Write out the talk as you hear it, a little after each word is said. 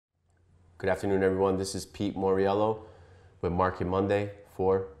Good afternoon, everyone. This is Pete Moriello with Market Monday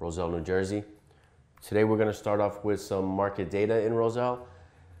for Roselle, New Jersey. Today we're going to start off with some market data in Roselle.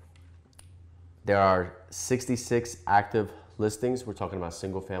 There are 66 active listings. We're talking about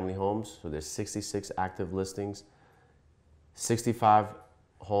single family homes. So there's 66 active listings. 65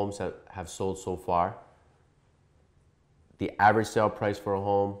 homes that have sold so far. The average sale price for a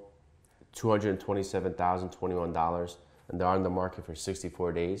home, $227,021, and they're on the market for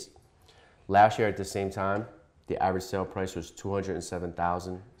 64 days. Last year at the same time, the average sale price was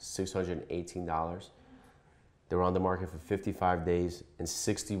 $207,618. They were on the market for 55 days and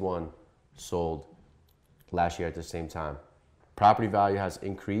 61 sold last year at the same time. Property value has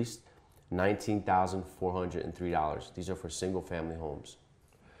increased $19,403. These are for single family homes.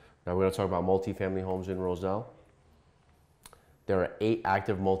 Now we're going to talk about multifamily homes in Roselle. There are 8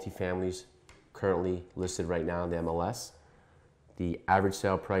 active multifamilies currently listed right now in the MLS. The average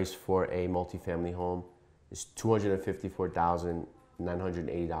sale price for a multifamily home is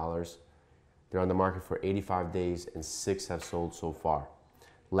 $254,980. They're on the market for 85 days and 6 have sold so far.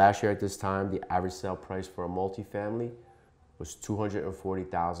 Last year at this time, the average sale price for a multifamily was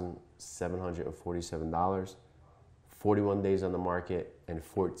 $240,747. 41 days on the market and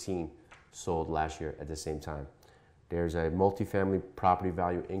 14 sold last year at the same time. There's a multifamily property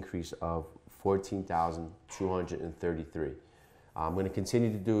value increase of $14,233. I'm going to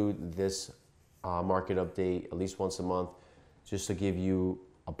continue to do this market update at least once a month just to give you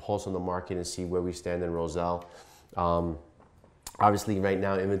a pulse on the market and see where we stand in Roselle. Obviously right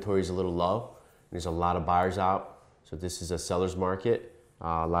now inventory is a little low. There's a lot of buyers out, so this is a seller's market.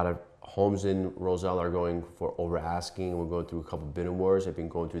 A lot of homes in Roselle are going for over asking. We're going through a couple bidding wars. I've been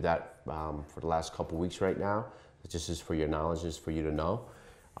going through that for the last couple weeks right now. It just is for your knowledge, just for you to know.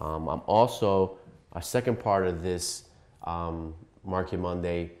 I'm also, a second part of this Market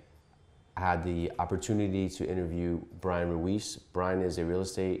Monday, I had the opportunity to interview Brian Ruiz. Brian is a real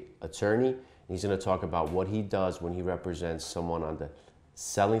estate attorney, and he's going to talk about what he does when he represents someone on the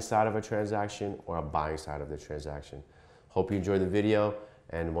selling side of a transaction or a buying side of the transaction. Hope you enjoyed the video,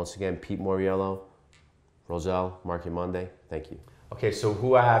 and once again, Pete Moriello, Roselle, Market Monday. Thank you. Okay, so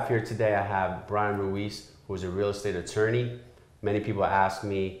who I have here today, I have Brian Ruiz, who is a real estate attorney. Many people ask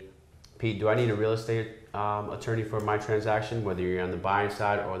me, Pete, do I need a real estate attorney for my transaction, whether you're on the buying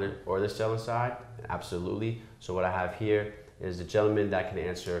side or the selling side? Absolutely. So what I have here is a gentleman that can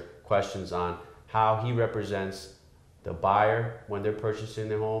answer questions on how he represents the buyer when they're purchasing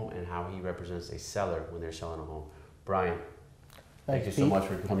their home and how he represents a seller when they're selling a home. Brian, thank you so much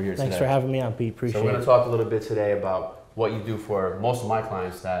for coming here today. Thanks for having me on, Pete. Appreciate it. So we're going to talk a little bit today about what you do for most of my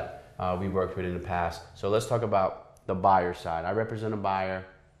clients that we worked with in the past. So let's talk about the buyer side. I represent a buyer.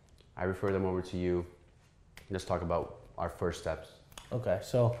 I refer them over to you. Let's talk about our first steps. Okay,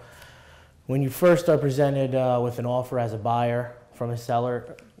 so when you first are presented with an offer as a buyer from a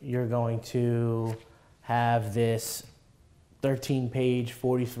seller, you're going to have this 13-page,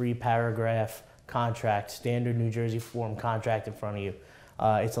 43-paragraph contract, standard New Jersey form contract in front of you.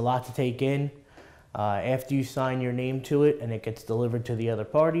 It's a lot to take in. After you sign your name to it and it gets delivered to the other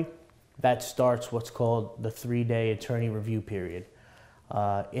party, that starts what's called the 3-day attorney review period.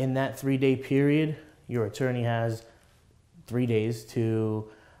 In that 3-day period, your attorney has 3 days to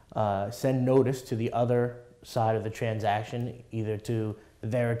send notice to the other side of the transaction, either to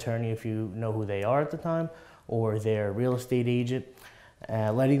their attorney if you know who they are at the time, or their real estate agent,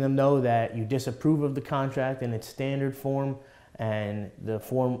 letting them know that you disapprove of the contract in its standard form, and the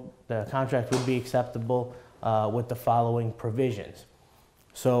contract would be acceptable with the following provisions.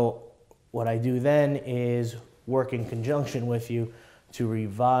 So what I do then is work in conjunction with you to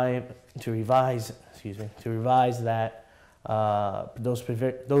revise that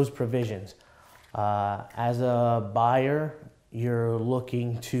those provisions. As a buyer, you're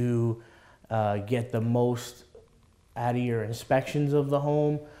looking to get the most out of your inspections of the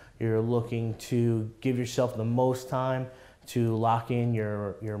home. You're looking to give yourself the most time to lock in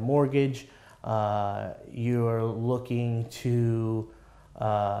your mortgage. You're looking to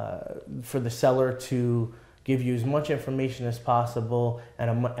for the seller to give you as much information as possible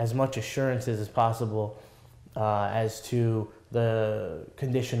and as much assurances as possible as to the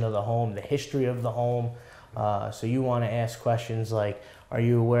condition of the home, the history of the home. So you want to ask questions like, are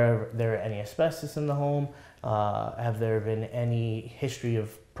you aware of there any asbestos in the home? Have there been any history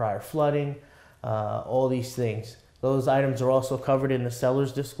of prior flooding? All these things. Those items are also covered in the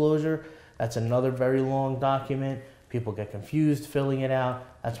seller's disclosure. That's another very long document. People get confused filling it out.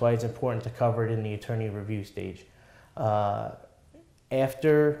 That's why it's important to cover it in the attorney review stage. After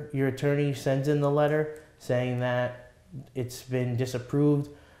your attorney sends in the letter saying that it's been disapproved,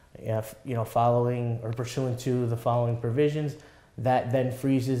 if, following or pursuant to the following provisions, that then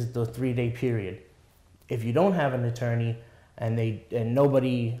freezes the 3-day period. If you don't have an attorney and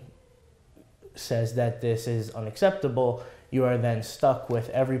nobody says that this is unacceptable, you are then stuck with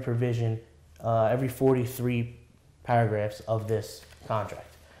every provision, every 43 paragraphs of this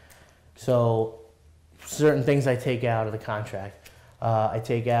contract. So certain things I take out of the contract. I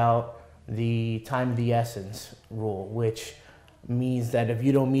take out the time of the essence rule, which means that if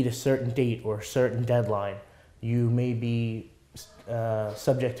you don't meet a certain date or a certain deadline, you may be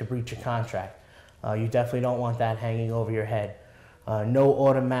subject to breach of contract. You definitely don't want that hanging over your head. No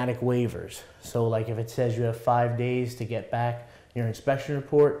automatic waivers. So like if it says you have 5 days to get back your inspection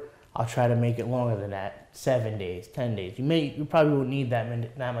report, I'll try to make it longer than that, 7 days, 10 days. You probably won't need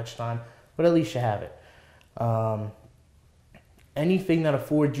that much time, but at least you have it. Anything that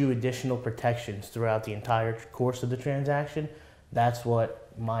affords you additional protections throughout the entire course of the transaction, that's what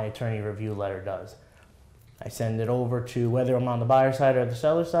my attorney review letter does. I send it over to, whether I'm on the buyer side or the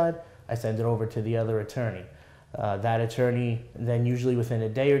seller side, I send it over to the other attorney. That attorney then usually within a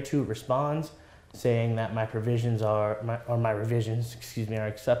day or two responds saying that my revisions are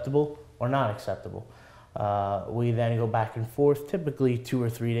acceptable or not acceptable. We then go back and forth, typically 2 or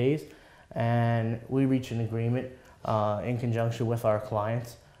 3 days, and we reach an agreement in conjunction with our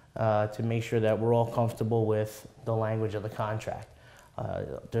clients to make sure that we're all comfortable with the language of the contract.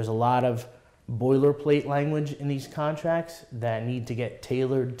 There's a lot of boilerplate language in these contracts that need to get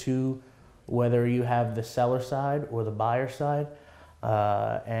tailored to whether you have the seller side or the buyer side,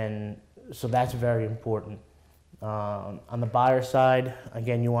 and so that's very important. On the buyer side,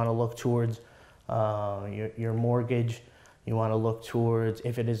 again, you want to look towards your mortgage. You want to look towards,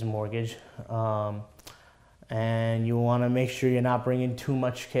 if it is a mortgage, and you want to make sure you're not bringing too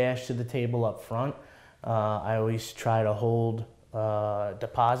much cash to the table up front. I always try to hold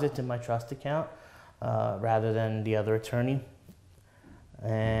deposit in my trust account rather than the other attorney.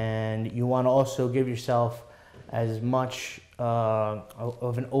 And you want to also give yourself as much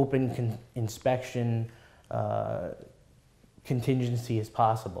of an open inspection contingency as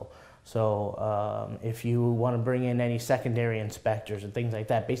possible. So if you want to bring in any secondary inspectors and things like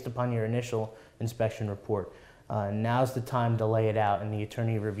that based upon your initial inspection report, now's the time to lay it out in the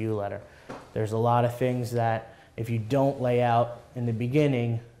attorney review letter. There's a lot of things that if you don't lay out in the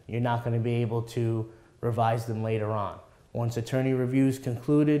beginning, you're not going to be able to revise them later on. Once attorney review is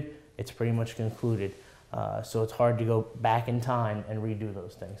concluded, it's pretty much concluded. So it's hard to go back in time and redo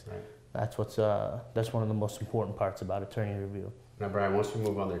those things. Right. That's one of the most important parts about attorney review. Now, Brian, once we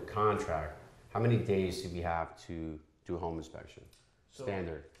move on the contract, how many days do we have to do a home inspection?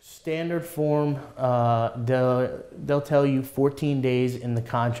 Standard. Standard form, they'll tell you 14 days in the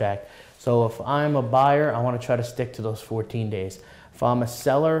contract. So if I'm a buyer, I want to try to stick to those 14 days. If I'm a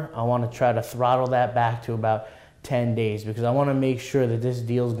seller, I want to try to throttle that back to about 10 days because I want to make sure that this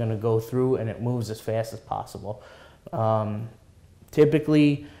deal is going to go through and it moves as fast as possible.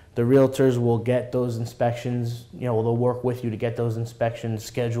 Typically, the realtors will get those inspections, they'll work with you to get those inspections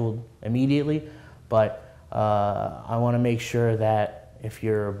scheduled immediately, but I want to make sure that if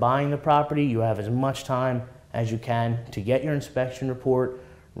you're buying the property, you have as much time as you can to get your inspection report,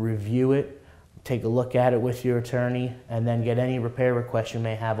 review it, take a look at it with your attorney, and then get any repair requests you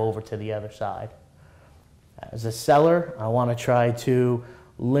may have over to the other side. As a seller, I want to try to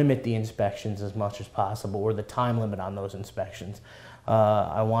limit the inspections as much as possible, or the time limit on those inspections.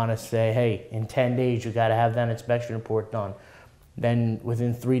 I want to say, hey, in 10 days, you got to have that inspection report done. Then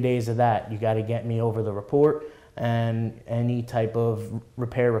within 3 days of that, you got to get me over the report and any type of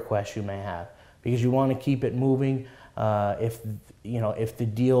repair request you may have, because you want to keep it moving. If the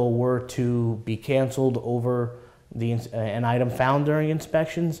deal were to be canceled over an item found during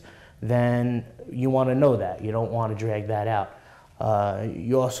inspections, then you want to know that. You don't want to drag that out.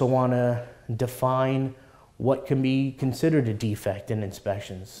 You also want to define what can be considered a defect in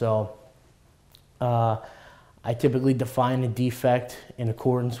inspections. So I typically define a defect in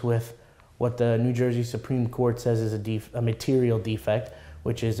accordance with what the New Jersey Supreme Court says is a material defect,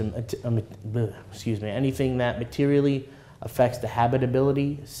 which is anything that materially affects the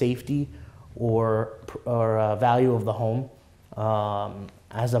habitability, safety, or value of the home.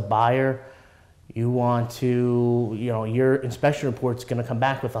 As a buyer, you want to, your inspection report's going to come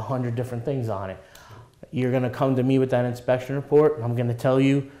back with 100 different things on it. You're going to come to me with that inspection report, and I'm going to tell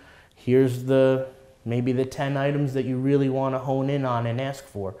you, here's maybe the 10 items that you really want to hone in on and ask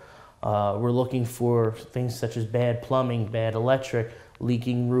for. We're looking for things such as bad plumbing, bad electric,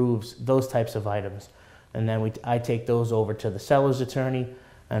 leaking roofs, those types of items. And then I take those over to the seller's attorney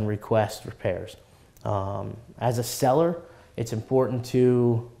and request repairs. As a seller, it's important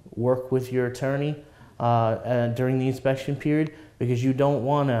to work with your attorney during the inspection period, because you don't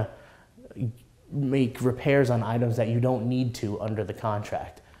want to make repairs on items that you don't need to under the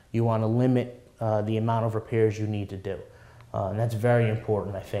contract. You want to limit the amount of repairs you need to do. And that's very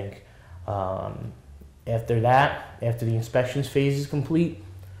important, I think. After that, after the inspections phase is complete,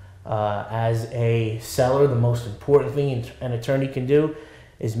 as a seller, the most important thing an attorney can do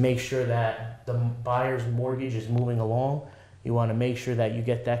is make sure that the buyer's mortgage is moving along. You want to make sure that you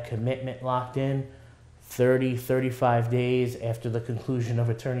get that commitment locked in 30, 35 days after the conclusion of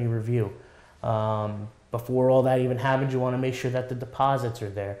attorney review. Before all that even happens, you want to make sure that the deposits are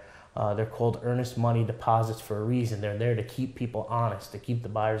there. They're called earnest money deposits for a reason. They're there to keep people honest, to keep the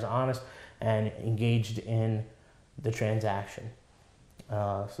buyers honest and engaged in the transaction.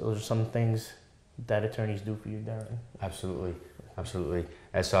 So those are some things that attorneys do for you, Darren. Absolutely, absolutely.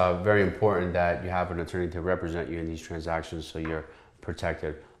 It's very important that you have an attorney to represent you in these transactions so you're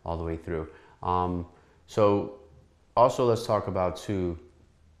protected all the way through. So also let's talk about too,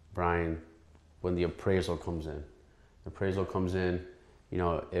 Brian, when the appraisal comes in. The appraisal comes in, you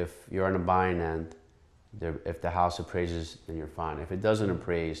know, if you're on the buying end, if the house appraises, then you're fine. If it doesn't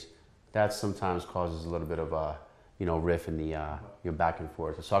appraise, that sometimes causes a little bit of a, you know, riff in the your back and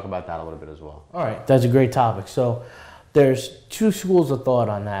forth. Let's talk about that a little bit as well. All right, that's a great topic. So there's two schools of thought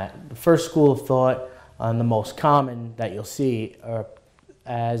on that. The first school of thought, and the most common that you'll see, are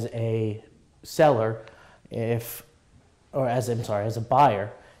as a seller, as a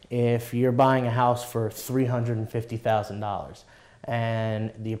buyer, if you're buying a house for $350,000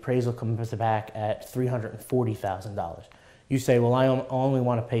 and the appraisal comes back at $340,000. You say, well, I only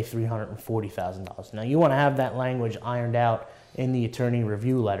want to pay $340,000. Now, you want to have that language ironed out in the attorney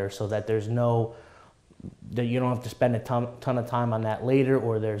review letter so that that you don't have to spend a ton of time on that later,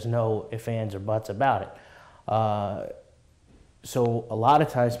 or there's no ifs, ands, or buts about it. So a lot of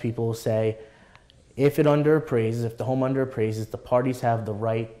times people will say, if the home underappraises, the parties have the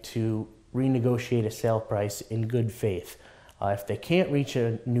right to renegotiate a sale price in good faith. If they can't reach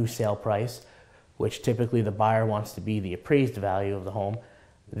a new sale price, which typically the buyer wants to be the appraised value of the home,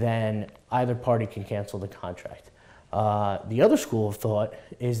 then either party can cancel the contract. The other school of thought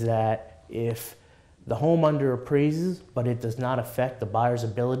is that if the home underappraises, but it does not affect the buyer's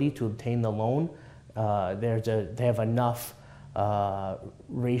ability to obtain the loan, they have enough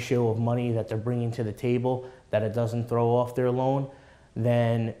ratio of money that they're bringing to the table that it doesn't throw off their loan,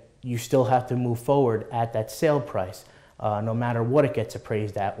 then you still have to move forward at that sale price. No matter what it gets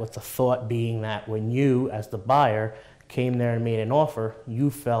appraised at, with the thought being that when you, as the buyer, came there and made an offer, you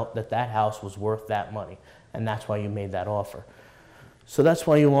felt that that house was worth that money, and that's why you made that offer. So that's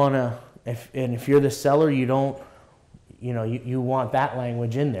why you want to, if you're the seller, you want that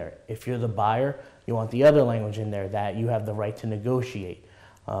language in there. If you're the buyer, you want the other language in there, that you have the right to negotiate.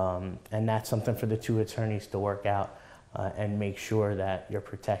 And that's something for the two attorneys to work out and make sure that you're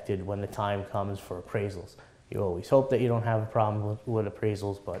protected when the time comes for appraisals. You always hope that you don't have a problem with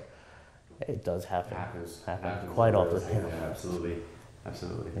appraisals, but it does happen. Happens quite often. Yeah, absolutely,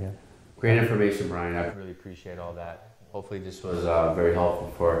 absolutely. Yeah. Great information, Brian. I really appreciate all that. Hopefully this was very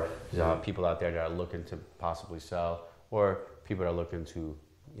helpful for people out there that are looking to possibly sell, or people that are looking to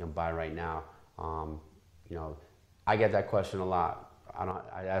buy right now. I get that question a lot.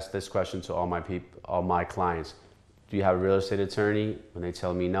 I ask this question to all my clients. Do you have a real estate attorney? When they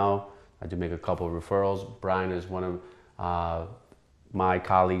tell me no, I do make a couple of referrals. Brian is one of my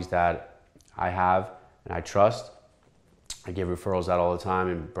colleagues that I have and I trust. I give referrals out all the time,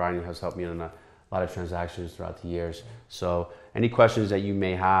 and Brian has helped me in a lot of transactions throughout the years. So any questions that you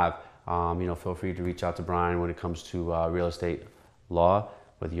may have, feel free to reach out to Brian when it comes to real estate law,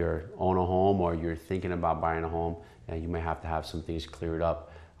 whether you own a home or you're thinking about buying a home, and you may have to have some things cleared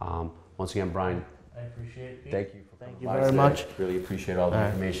up. Once again, Brian, I appreciate it, Pete. Thank you. Thank you very much. Really appreciate all the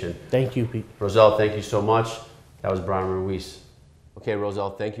information. Thank you, Pete. Roselle, thank you so much. That was Brian Ruiz. Okay,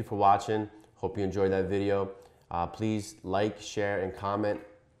 Roselle, thank you for watching. Hope you enjoyed that video. Please like, share, and comment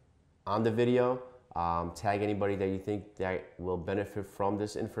on the video. Tag anybody that you think that will benefit from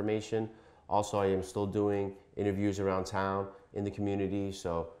this information. Also, I am still doing interviews around town in the community.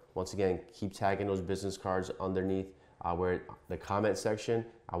 So once again, keep tagging those business cards underneath where the comment section.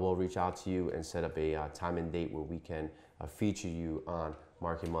 I will reach out to you and set up a time and date where we can feature you on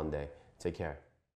Market Monday. Take care.